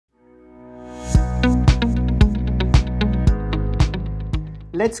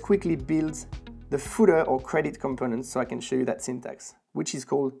let's quickly build the footer or credit component so I can show you that syntax, which is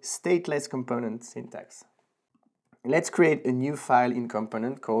called stateless component syntax. Let's create a new file in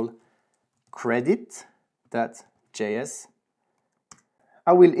component called credit.js.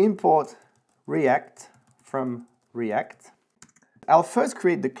 I will import React from React. I'll first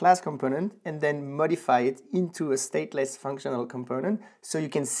create the class component and then modify it into a stateless functional component so you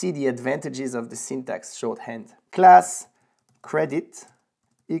can see the advantages of the syntax shorthand. Class credit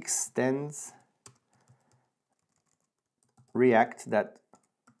extends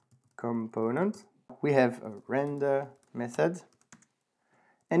React.component. We have a render method,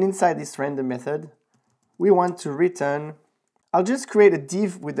 and inside this render method we want to return. I'll just create a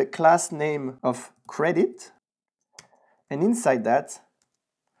div with the class name of credit, and inside that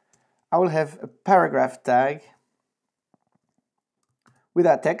I will have a paragraph tag with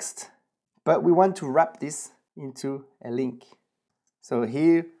our text, but we want to wrap this into a link. So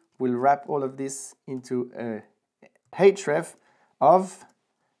here we'll wrap all of this into a href of,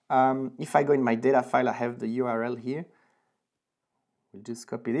 if I go in my data file, I have the URL here. We'll just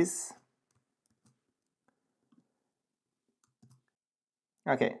copy this.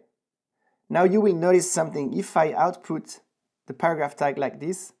 Okay. Now you will notice something. If I output the paragraph tag like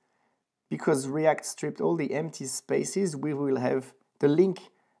this, because React stripped all the empty spaces, we will have the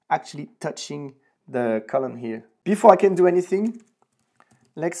link actually touching the column here. Before I can do anything,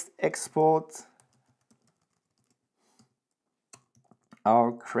 let's export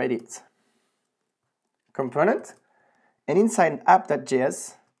our credit component, and inside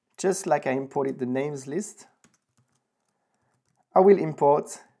app.js, just like I imported the names list, I will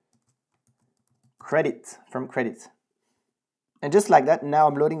import credit from credit. And just like that, now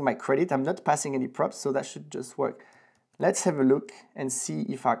I'm loading my credit. I'm not passing any props, so that should just work. Let's have a look and see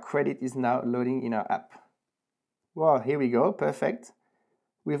if our credit is now loading in our app. Wow, here we go, perfect.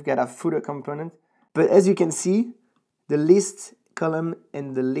 We've got our footer component. But as you can see, the list column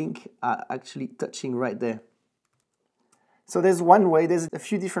and the link are actually touching right there. So there's one way, there's a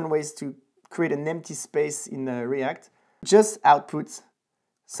few different ways to create an empty space in React. Just output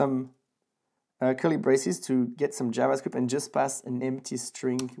some curly braces to get some JavaScript and just pass an empty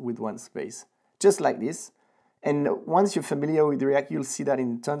string with one space. Just like this. And once you're familiar with React, you'll see that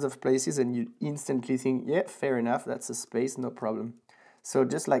in tons of places and you instantly think, yeah, fair enough, that's a space, no problem. So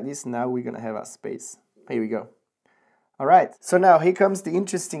just like this, now we're gonna have our space. Here we go. All right, so now here comes the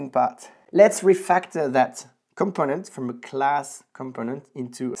interesting part. Let's refactor that component from a class component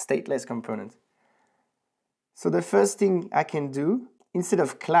into a stateless component. So the first thing I can do, instead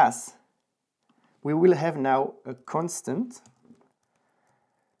of class, we will have now a constant,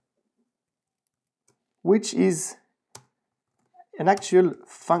 which is an actual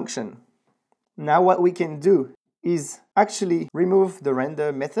function. Now what we can do is actually remove the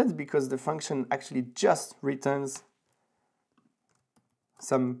render method because the function actually just returns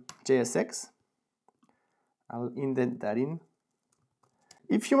some JSX. I'll indent that in.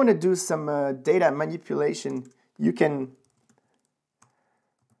 If you want to do some data manipulation, you can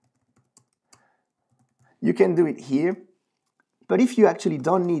do it here. But if you actually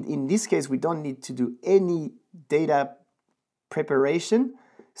don't need, in this case, we don't need to do any data preparation.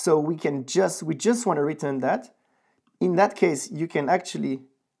 So we just want to return that. In that case, you can actually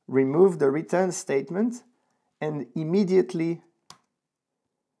remove the return statement and immediately,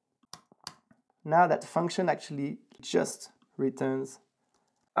 now that function actually just returns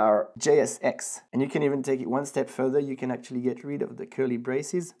our JSX. And you can even take it one step further. You can actually get rid of the curly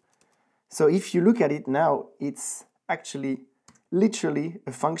braces. So if you look at it now, it's actually literally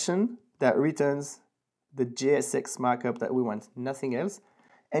a function that returns the JSX markup that we want, nothing else.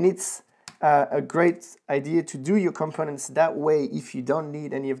 And it's a great idea to do your components that way if you don't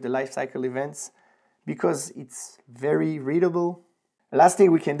need any of the lifecycle events, because it's very readable. The last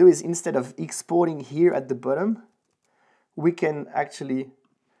thing we can do is, instead of exporting here at the bottom, we can actually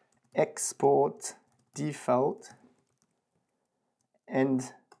export default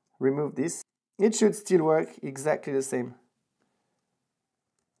and remove this. It should still work exactly the same.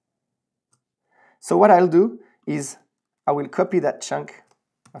 So what I'll do is I will copy that chunk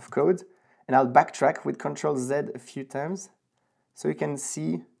of code and I'll backtrack with Ctrl-Z a few times so you can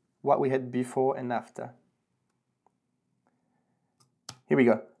see what we had before and after. Here we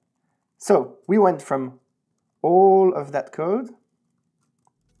go. So we went from all of that code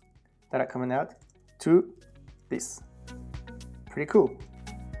that are coming out to this. Pretty cool.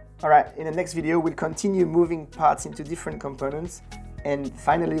 All right, in the next video, we'll continue moving parts into different components, and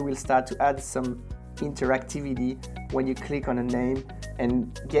finally we'll start to add some interactivity when you click on a name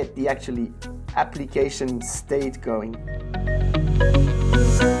and get the actually application state going.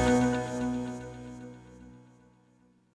 you.